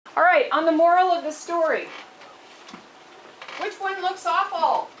All right, on the moral of the story. Which one looks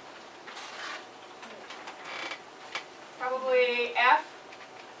awful? Probably F?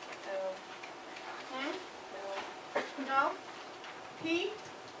 No. No? P?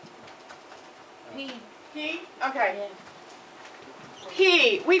 P. P? Okay.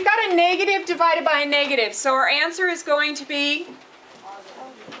 P. We've got a negative divided by a negative, so our answer is going to be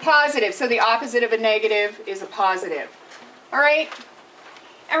positive. So the opposite of a negative is a positive. All right?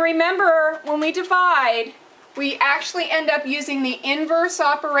 And remember, when we divide, we actually end up using the inverse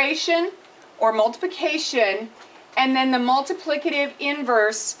operation or multiplication, and then the multiplicative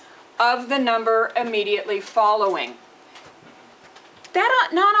inverse of the number immediately following. That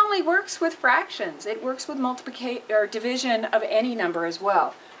not only works with fractions, it works with multiplication or division of any number as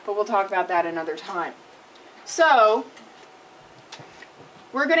well. But we'll talk about that another time. So,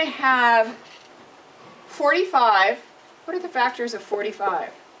 we're going to have 45. What are the factors of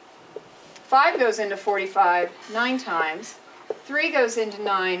 45? 5 goes into 45 9 times. 3 goes into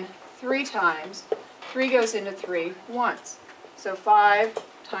 9 3 times. 3 goes into 3 once. So 5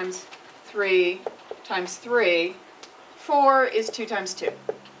 times 3 times 3. 4 is 2 times 2.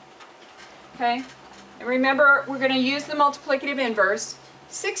 Okay? And remember, we're going to use the multiplicative inverse.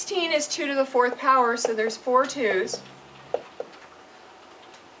 16 is 2 to the 4th power, so there's 4 2's.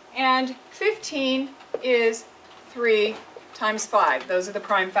 And 15 is 3 times 5. Those are the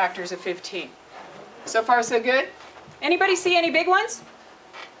prime factors of 15. So far, so good? Anybody see any big ones?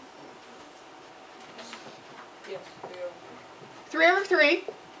 Yes. 3 over 3.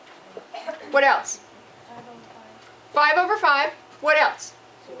 What else? 5 over 5. What else?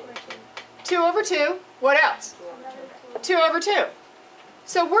 2 over 2. What else? 2 over 2.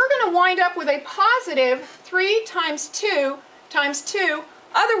 So we're going to wind up with a positive 3 times 2 times 2,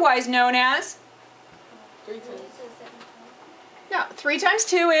 otherwise known as? 3 times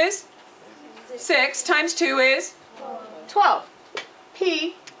 2 is? 6 times 2 is? 12.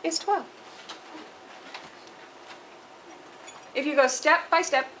 P is 12. If you go step by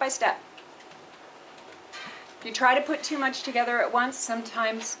step by step, if you try to put too much together at once,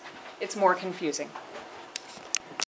 sometimes it's more confusing.